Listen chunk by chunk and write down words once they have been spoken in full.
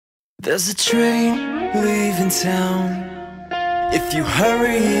There's a train leaving town. If you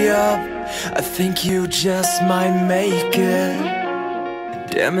hurry up, I think you just might make it.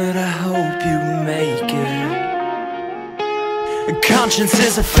 Damn it, I hope you make it. Conscience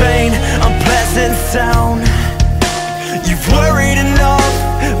is a faint, unpleasant sound. You've worried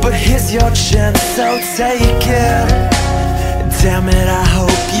enough, but here's your chance, so take it. Damn it, I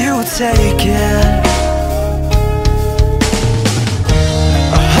hope you take it.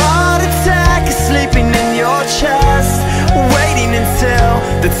 A heart attack is sleeping in your chest, waiting until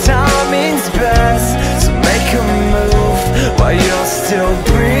the timing's best. So make a move while you're still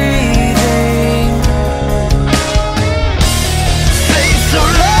breathing. Say so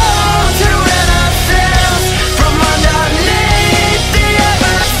long to innocence from underneath the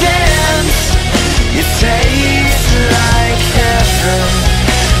evidence. You taste like heaven,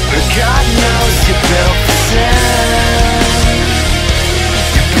 but God knows you're built for sin.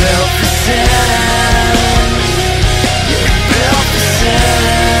 You're built for sin. You're built for sin.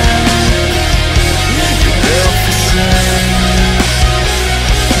 You're built for sin.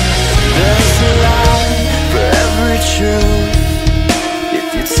 There's a lie for every truth. If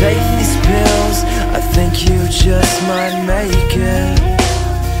you take these pills, I think you just might make it.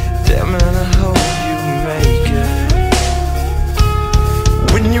 Damn it, I hope you make it.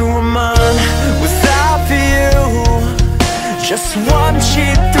 When you were mine, was out for you. Just one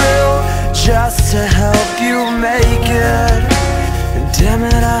cheap thrill, just to help you make it. Damn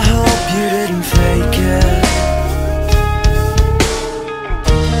it, I hope